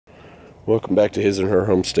Welcome back to his and her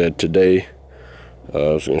homestead. Today I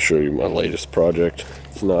was going to show you my latest project.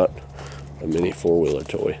 It's not a mini four-wheeler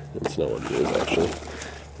toy. It's not what it is actually.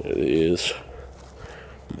 It is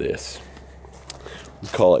this. We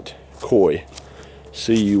call it Cuy.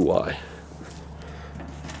 C-U-Y.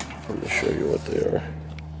 Let me show you what they are.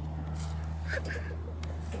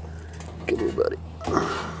 Come here, buddy.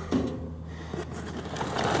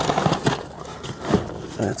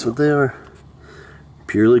 That's what they are.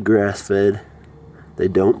 Purely grass-fed. They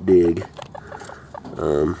don't dig.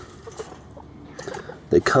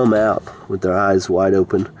 They come out with their eyes wide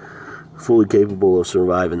open, fully capable of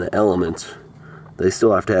surviving the elements. They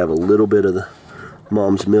still have to have a little bit of the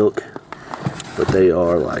mom's milk, but they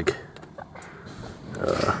are like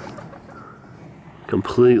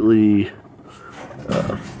completely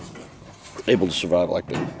able to survive like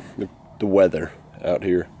the weather out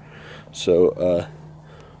here. So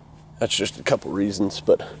that's just a couple reasons,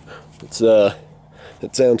 but it's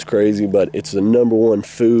it sounds crazy, but it's the #1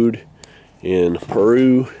 food in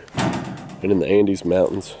Peru and in the Andes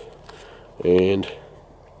Mountains. And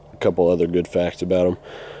a couple other good facts about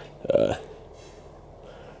them.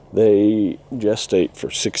 They gestate for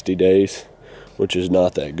 60 days, which is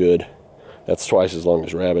not that good. That's twice as long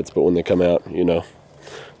as rabbits, but when they come out, you know,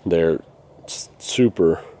 they're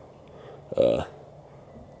super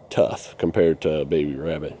tough compared to a baby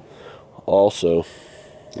rabbit. Also,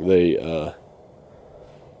 they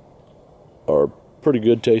are pretty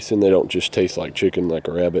good tasting. They don't just taste like chicken like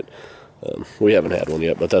a rabbit. We haven't had one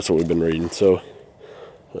yet, but that's what we've been reading. So,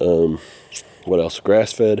 what else?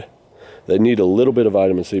 Grass-fed. They need a little bit of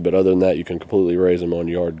vitamin C, but other than that, you can completely raise them on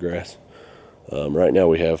yard grass. Right now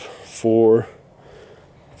we have 4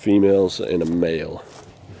 females and a male,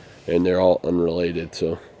 and they're all unrelated,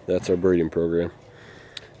 so that's our breeding program.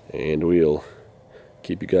 And we'll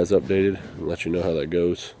keep you guys updated and let you know how that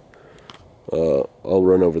goes. I'll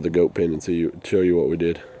run over the goat pen and show you what we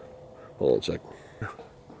did. Hold on a sec.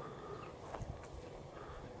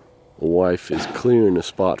 The wife is clearing a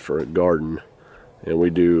spot for a garden, and we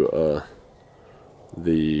do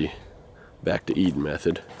the back to Eden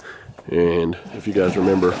method. And if you guys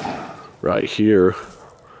remember, right here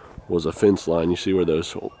was a fence line. You see where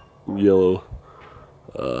those yellow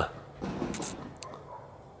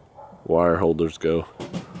wire holders go,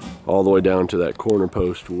 all the way down to that corner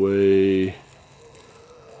post way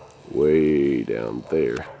down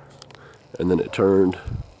there, and then it turned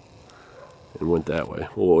and went that way.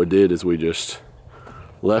 Well, what we did is we just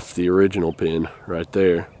left the original pin right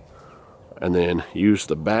there and then used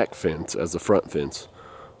the back fence as the front fence.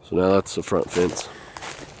 So now that's the front fence.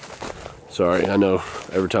 Sorry, I know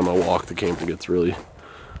every time I walk the camera gets really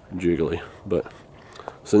jiggly, but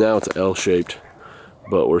so now it's L-shaped,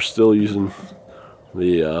 but we're still using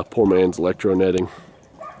the poor man's electro netting.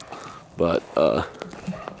 But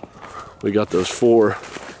we got those 4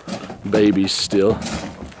 babies still,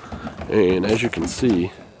 and as you can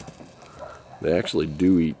see, they actually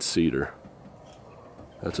do eat cedar.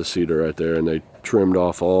 That's a cedar right there, and they trimmed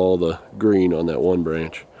off all the green on that one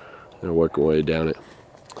branch. They're working way down it.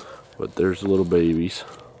 But there's the little babies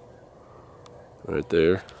right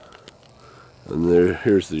there. And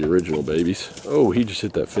here's the original babies. Oh, he just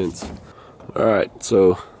hit that fence. Alright,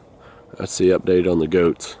 so that's the update on the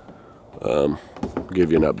goats. I'll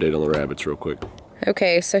give you an update on the rabbits real quick.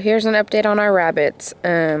 Okay, so here's an update on our rabbits.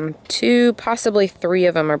 2, possibly 3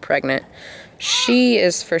 of them are pregnant. She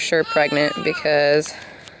is for sure pregnant because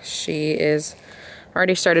she is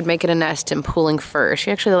already started making a nest and pulling fur.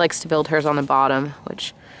 She actually likes to build hers on the bottom,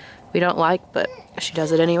 which we don't like, but she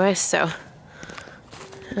does it anyway. So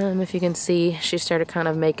if you can see, she started kind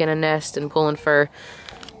of making a nest and pulling fur,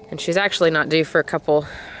 and she's actually not due for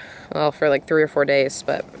for like 3 or 4 days,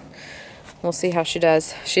 but we'll see how she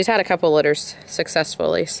does. She's had a couple litters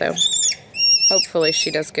successfully, so hopefully she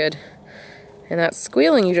does good. And that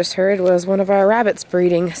squealing you just heard was one of our rabbits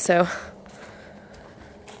breeding, so.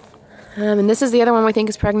 And this is the other one we think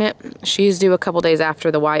is pregnant. She's due a couple days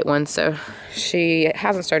after the white one, so she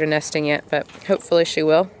hasn't started nesting yet, but hopefully she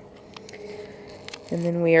will. And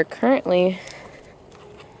then we are currently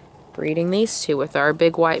breeding these 2 with our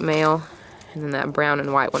big white male, and then that brown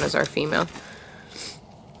and white one is our female.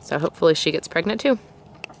 So hopefully she gets pregnant too.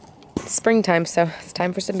 It's springtime, so it's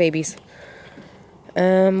time for some babies.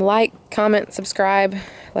 Like, comment, subscribe.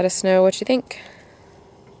 Let us know what you think.